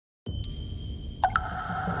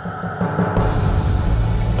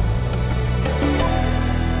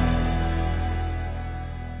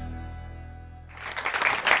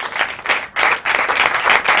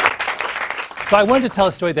So I wanted to tell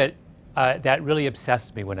a story that, that really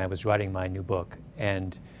obsessed me when I was writing my new book.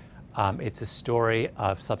 And it's a story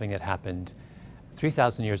of something that happened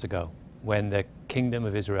 3,000 years ago when the kingdom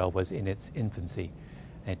of Israel was in its infancy.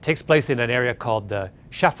 And it takes place in an area called the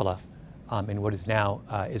Shephelah in what is now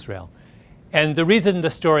Israel. And the reason the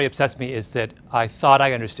story obsessed me is that I thought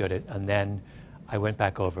I understood it, and then I went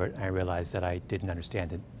back over it and I realized that I didn't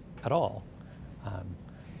understand it at all.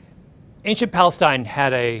 Ancient Palestine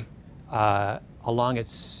had along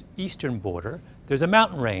its eastern border, there's a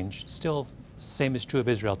mountain range, still same is true of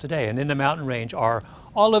Israel today, and in the mountain range are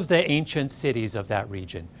all of the ancient cities of that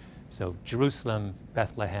region. So Jerusalem,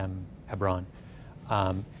 Bethlehem, Hebron.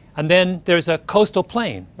 And then there's a coastal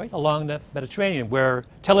plain right along the Mediterranean where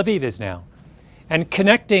Tel Aviv is now. And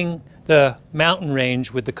connecting the mountain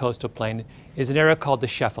range with the coastal plain is an area called the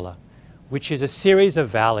Shephelah, which is a series of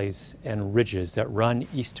valleys and ridges that run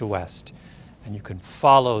east to west. And you can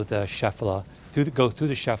follow the Shephelah, go through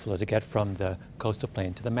the Shephelah to get from the coastal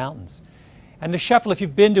plain to the mountains. And the Shephelah, if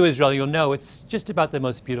you've been to Israel, you'll know it's just about the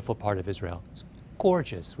most beautiful part of Israel. It's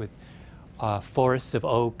gorgeous with forests of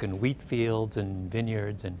oak and wheat fields and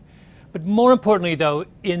vineyards. But more importantly, though,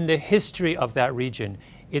 in the history of that region,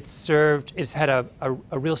 it's had a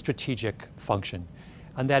real strategic function.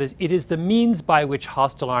 And that is, it is the means by which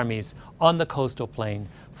hostile armies on the coastal plain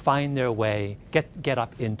find their way, get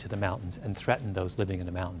up into the mountains and threaten those living in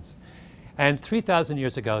the mountains. And 3,000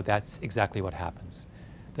 years ago, that's exactly what happens.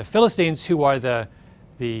 The Philistines, who are the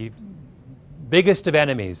biggest of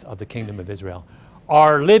enemies of the kingdom of Israel,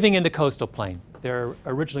 are living in the coastal plain. They're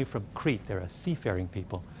originally from Crete. They're a seafaring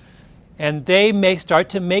people. And they may start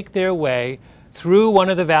to make their way through one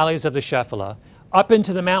of the valleys of the Shephelah up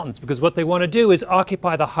into the mountains, because what they want to do is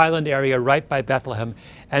occupy the highland area right by Bethlehem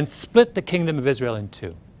and split the kingdom of Israel in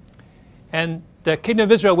two. And the kingdom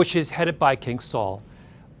of Israel, which is headed by King Saul,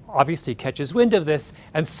 obviously catches wind of this,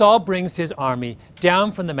 and Saul brings his army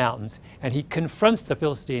down from the mountains, and he confronts the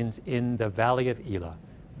Philistines in the valley of Elah,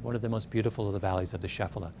 one of the most beautiful of the valleys of the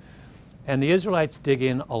Shephelah. And the Israelites dig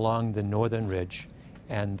in along the northern ridge,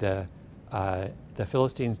 and the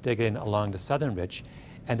Philistines dig in along the southern ridge,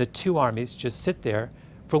 and the two armies just sit there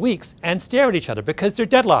for weeks and stare at each other because they're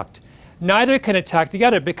deadlocked. Neither can attack the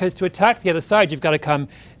other, because to attack the other side, you've got to come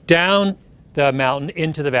down the mountain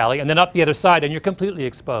into the valley and then up the other side, and you're completely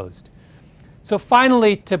exposed. So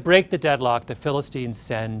finally, to break the deadlock, the Philistines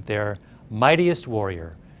send their mightiest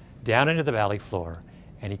warrior down into the valley floor,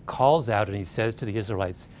 and he calls out and he says to the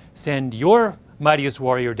Israelites, "Send your mightiest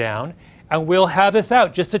warrior down, and we'll have this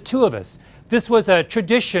out, just the two of us." This was a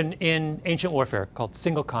tradition in ancient warfare called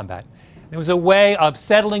single combat. It was a way of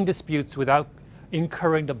settling disputes without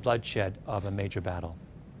incurring the bloodshed of a major battle.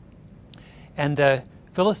 And the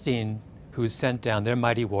Philistine who's sent down, their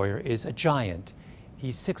mighty warrior, is a giant.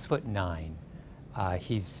 He's 6'9".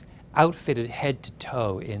 He's outfitted head to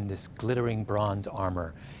toe in this glittering bronze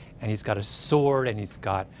armor. And he's got a sword, and he's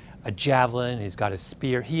got a javelin, and he's got a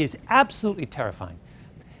spear. He is absolutely terrifying.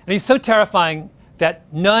 And he's so terrifying that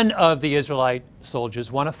none of the Israelite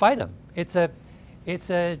soldiers want to fight him. It's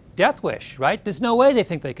a death wish, right? There's no way they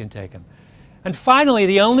think they can take him. And finally,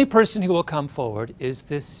 the only person who will come forward is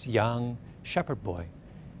this young shepherd boy.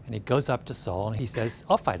 And he goes up to Saul and he says,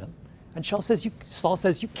 "I'll fight him." And Saul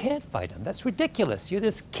says, "You can't fight him. That's ridiculous. You're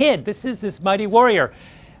this kid. This is this mighty warrior."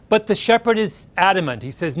 But the shepherd is adamant.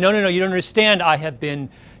 He says, "No, you don't understand. I have been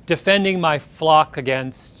defending my flock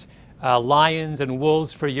against lions and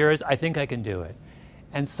wolves for years. I think I can do it."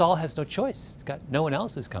 And Saul has no choice. He's got no one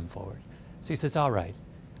else who's come forward. So he says, "All right."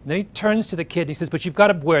 And then he turns to the kid and he says, "But you've got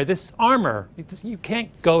to wear this armor. You can't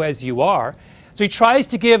go as you are." So he tries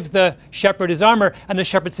to give the shepherd his armor, and the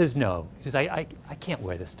shepherd says no. He says, I can't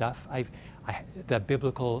wear this stuff. The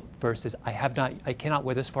biblical verse is, I cannot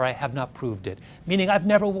wear this, for I have not proved it. Meaning, I've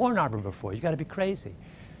never worn armor before. You've got to be crazy.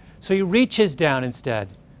 So he reaches down instead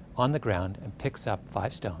on the ground and picks up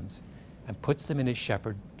 5 stones and puts them in his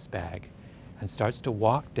shepherd's bag and starts to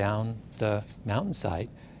walk down the mountainside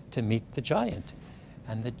to meet the giant.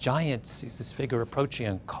 And the giant sees this figure approaching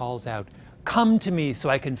and calls out, "Come to me so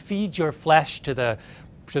I can feed your flesh to the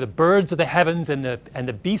birds of the heavens and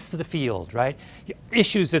the beasts of the field," right? He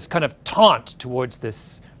issues this kind of taunt towards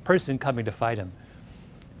this person coming to fight him.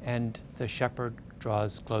 And the shepherd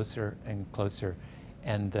draws closer and closer,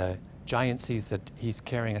 and the giant sees that he's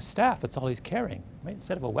carrying a staff. That's all he's carrying, right?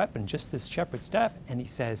 Instead of a weapon, just this shepherd's staff. And he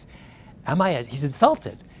says, he's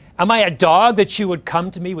insulted. "Am I a dog that you would come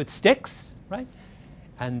to me with sticks?" Right?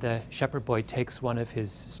 And the shepherd boy takes one of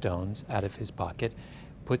his stones out of his pocket,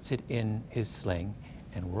 puts it in his sling,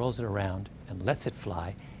 and whirls it around and lets it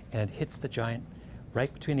fly, and it hits the giant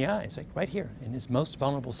right between the eyes, right here, in his most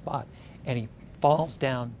vulnerable spot. And he falls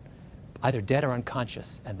down, either dead or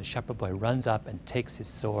unconscious, and the shepherd boy runs up and takes his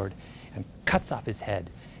sword and cuts off his head.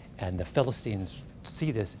 And the Philistines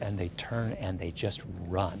see this, and they turn and they just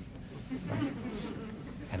run. Right?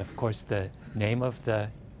 And of course, the name of the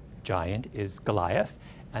giant is Goliath,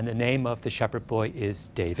 and the name of the shepherd boy is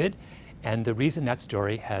David. And the reason that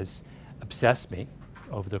story has obsessed me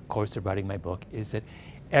over the course of writing my book is that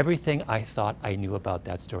everything I thought I knew about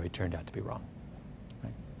that story turned out to be wrong.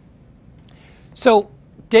 Right? So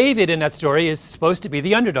David in that story is supposed to be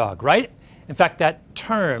the underdog, right? In fact, that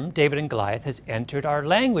term, David and Goliath, has entered our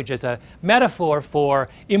language as a metaphor for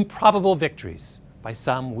improbable victories by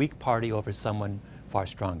some weak party over someone far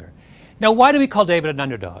stronger. Now, why do we call David an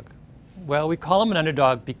underdog? Well, we call him an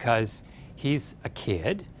underdog because he's a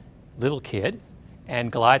kid, little kid,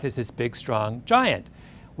 and Goliath is this big, strong giant.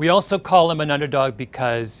 We also call him an underdog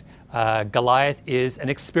because Goliath is an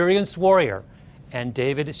experienced warrior, and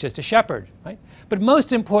David is just a shepherd, right? But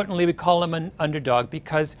most importantly, we call him an underdog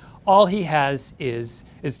because all he has is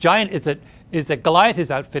that Goliath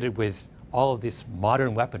is outfitted with all of this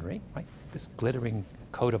modern weaponry, right? This glittering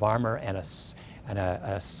coat of armor and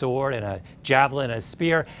a sword and a javelin and a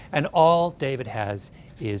spear, and all David has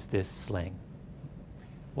is this sling.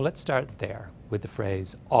 Well, let's start there with the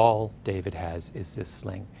phrase, all David has is this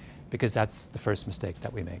sling, because that's the first mistake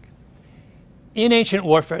that we make. In ancient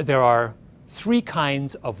warfare, there are three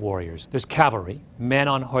kinds of warriors. There's cavalry, men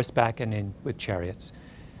on horseback and with chariots.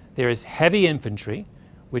 There is heavy infantry,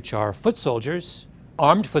 which are foot soldiers,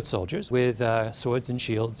 armed foot soldiers with swords and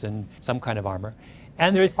shields and some kind of armor.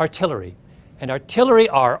 And there is artillery. And artillery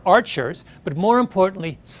are archers, but more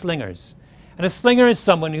importantly, slingers. And a slinger is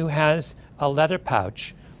someone who has a leather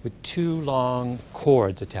pouch with two long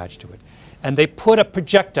cords attached to it. And they put a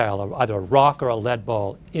projectile, either a rock or a lead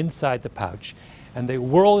ball, inside the pouch. And they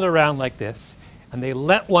whirl it around like this. And they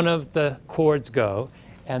let one of the cords go.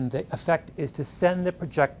 And the effect is to send the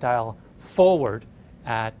projectile forward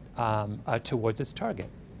towards its target.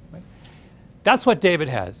 Right? That's what David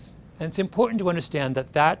has. And it's important to understand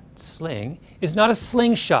that that sling is not a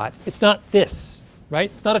slingshot. It's not this, right?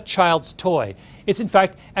 It's not a child's toy. It's, in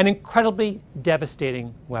fact, an incredibly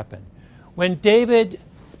devastating weapon. When David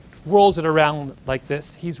whirls it around like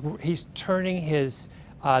this, he's turning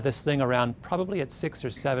the sling around probably at 6 or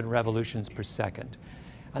 7 revolutions per second.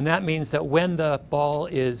 And that means that when the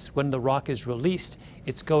rock is released,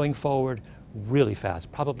 it's going forward really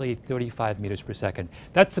fast, probably 35 meters per second.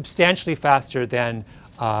 That's substantially faster than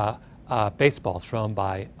baseball thrown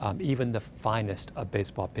by even the finest of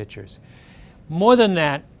baseball pitchers. More than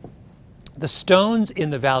that, the stones in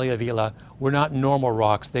the Valley of Elah were not normal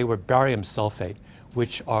rocks. They were barium sulfate,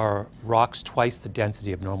 which are rocks twice the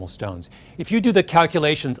density of normal stones. If you do the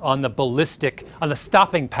calculations on the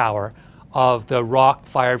stopping power of the rock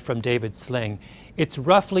fired from David's sling, it's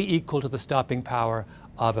roughly equal to the stopping power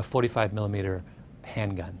of a 45 millimeter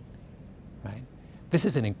handgun, right? This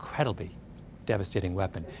is an incredibly devastating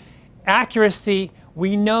weapon. Accuracy,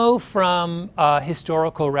 we know from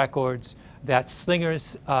historical records that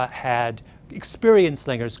slingers experienced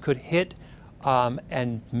slingers could hit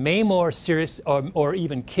and maim or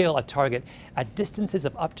even kill a target at distances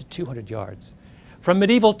of up to 200 yards. From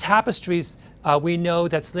medieval tapestries, we know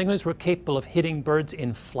that slingers were capable of hitting birds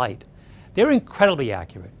in flight. They're incredibly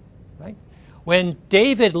accurate, right? When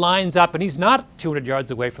David lines up, and he's not 200 yards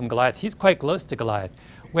away from Goliath, he's quite close to Goliath.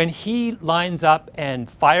 When he lines up and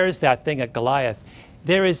fires that thing at Goliath,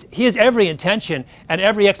 he has every intention and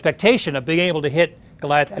every expectation of being able to hit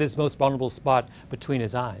Goliath at his most vulnerable spot between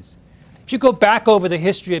his eyes. If you go back over the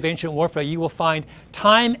history of ancient warfare, you will find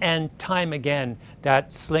time and time again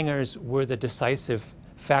that slingers were the decisive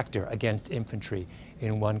factor against infantry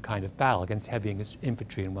in one kind of battle, against heavy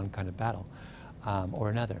infantry in one kind of battle or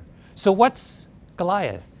another. So what's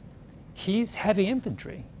Goliath? He's heavy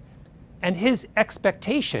infantry. And his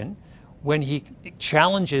expectation when he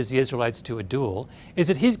challenges the Israelites to a duel is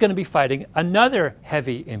that he's going to be fighting another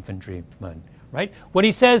heavy infantryman, right? When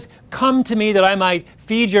he says, "Come to me that I might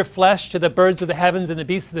feed your flesh to the birds of the heavens and the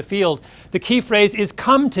beasts of the field," the key phrase is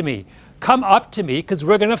 "come to me." Come up to me, because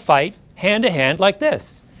we're going to fight hand to hand like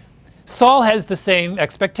this. Saul has the same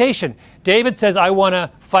expectation. David says, "I want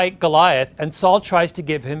to fight Goliath," and Saul tries to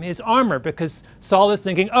give him his armor because Saul is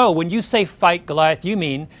thinking, oh, when you say fight Goliath, you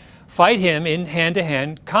mean fight him in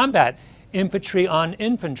hand-to-hand combat, infantry on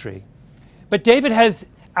infantry. But David has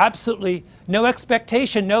absolutely no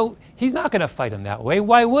expectation. No, he's not going to fight him that way.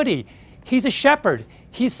 Why would he? He's a shepherd.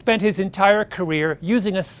 He's spent his entire career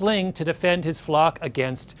using a sling to defend his flock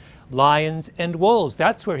against lions and wolves.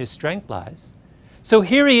 That's where his strength lies. So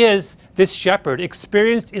here he is, this shepherd,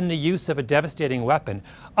 experienced in the use of a devastating weapon,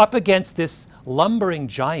 up against this lumbering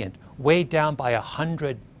giant weighed down by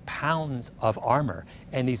 100 pounds of armor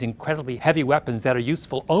and these incredibly heavy weapons that are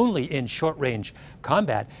useful only in short-range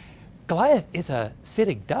combat. Goliath is a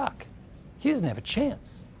sitting duck. He doesn't have a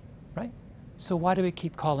chance, right? So why do we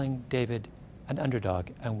keep calling David an underdog,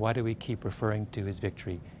 and why do we keep referring to his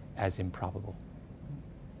victory as improbable?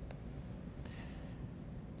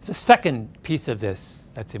 It's a second piece of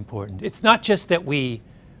this that's important. It's not just that we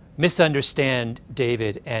misunderstand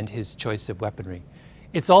David and his choice of weaponry.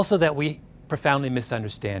 It's also that we profoundly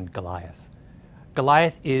misunderstand Goliath.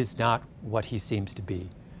 Goliath is not what he seems to be.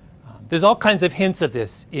 There's all kinds of hints of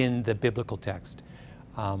this in the biblical text.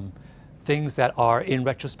 Things that are, in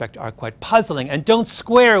retrospect, are quite puzzling and don't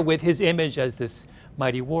square with his image as this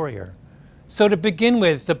mighty warrior. So to begin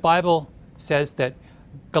with, the Bible says that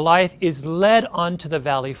Goliath is led onto the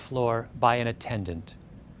valley floor by an attendant.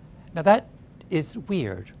 Now that is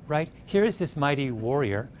weird, right? Here is this mighty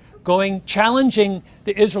warrior challenging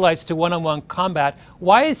the Israelites to one-on-one combat.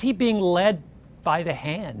 Why is he being led by the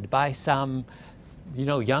hand by some,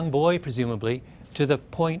 young boy, presumably, to the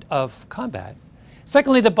point of combat?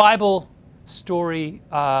 Secondly, the Bible story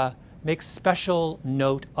makes special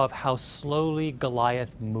note of how slowly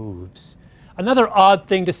Goliath moves. Another odd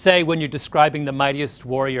thing to say when you're describing the mightiest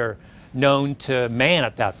warrior known to man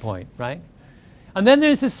at that point, right? And then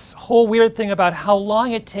there's this whole weird thing about how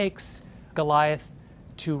long it takes Goliath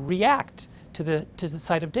to react to the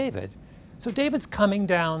sight of David. So David's coming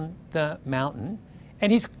down the mountain,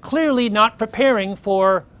 and he's clearly not preparing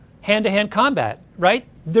for hand-to-hand combat, right?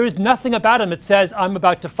 There's nothing about him that says, I'm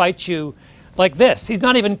about to fight you like this. He's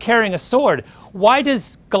not even carrying a sword. Why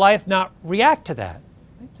does Goliath not react to that?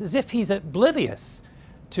 It's as if he's oblivious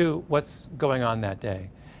to what's going on that day.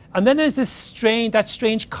 And then there's that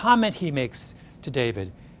strange comment he makes to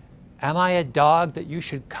David. Am I a dog that you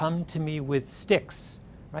should come to me with sticks?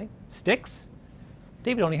 Right? Sticks?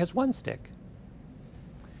 David only has one stick.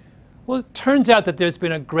 Well, it turns out that there's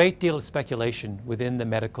been a great deal of speculation within the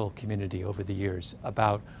medical community over the years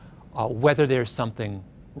about whether there's something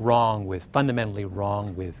fundamentally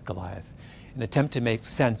wrong with Goliath, an attempt to make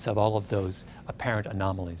sense of all of those apparent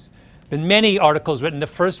anomalies. There have been many articles written. The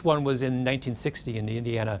first one was in 1960 in the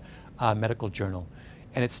Indiana Medical Journal,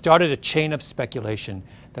 and it started a chain of speculation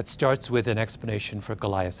that starts with an explanation for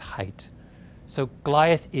Goliath's height. So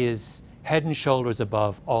Goliath is head and shoulders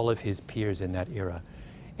above all of his peers in that era.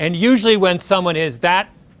 And usually when someone is that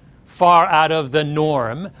far out of the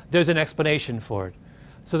norm, there's an explanation for it.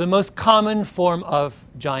 So the most common form of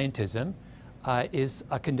giantism is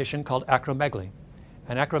a condition called acromegaly.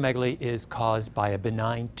 And acromegaly is caused by a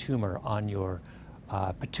benign tumor on your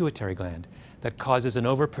pituitary gland that causes an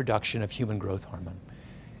overproduction of human growth hormone.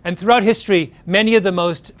 And throughout history, many of the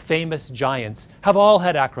most famous giants have all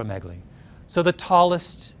had acromegaly. So the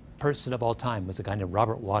tallest person of all time was a guy named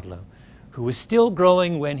Robert Wadlow, who was still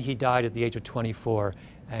growing when he died at the age of 24,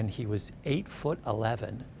 and he was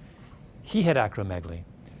 8'11". He had acromegaly.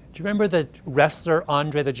 Do you remember the wrestler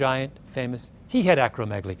Andre the Giant, famous? He had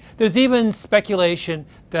acromegaly. There's even speculation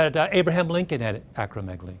that Abraham Lincoln had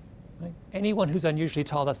acromegaly. Right? Anyone who's unusually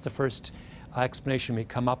tall, that's the first explanation we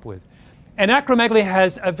come up with. And acromegaly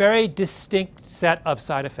has a very distinct set of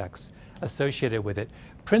side effects associated with it,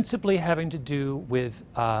 principally having to do with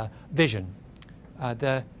vision.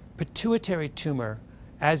 The pituitary tumor,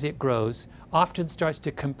 as it grows, often starts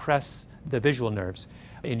to compress the visual nerves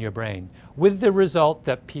in your brain, with the result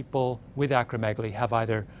that people with acromegaly have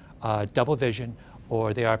either double vision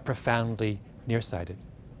or they are profoundly nearsighted.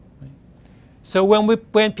 Right? So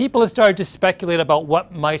when people have started to speculate about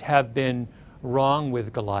what might have been wrong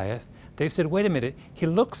with Goliath, they've said, wait a minute, he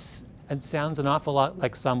looks and sounds an awful lot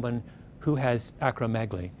like someone who has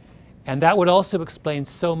acromegaly. And that would also explain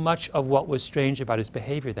so much of what was strange about his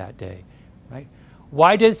behavior that day. Right?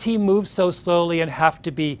 Why does he move so slowly and have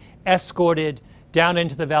to be escorted down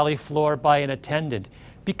into the valley floor by an attendant?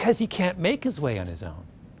 Because he can't make his way on his own.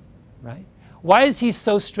 Right? Why is he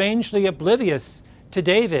so strangely oblivious to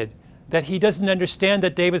David that he doesn't understand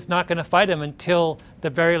that David's not going to fight him until the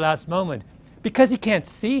very last moment? Because he can't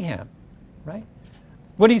see him. Right?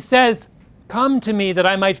 When he says, come to me that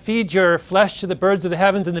I might feed your flesh to the birds of the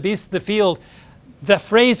heavens and the beasts of the field, the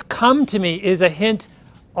phrase come to me is a hint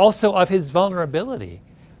also of his vulnerability.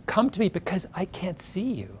 Come to me because I can't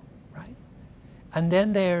see you, right? And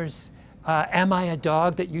then there's, am I a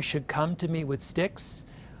dog that you should come to me with sticks?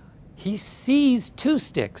 He sees 2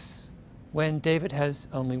 sticks when David has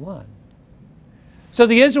only 1. So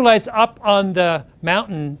the Israelites up on the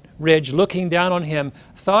mountain ridge looking down on him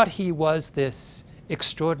thought he was this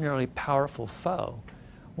extraordinarily powerful foe.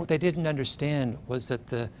 What they didn't understand was that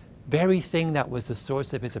the very thing that was the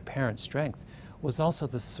source of his apparent strength was also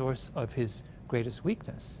the source of his greatest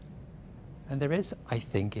weakness. And there is, I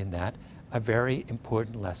think, in that a very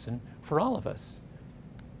important lesson for all of us.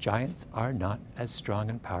 Giants are not as strong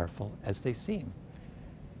and powerful as they seem.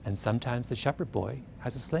 And sometimes the shepherd boy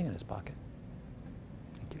has a sling in his pocket.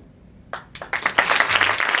 Thank you.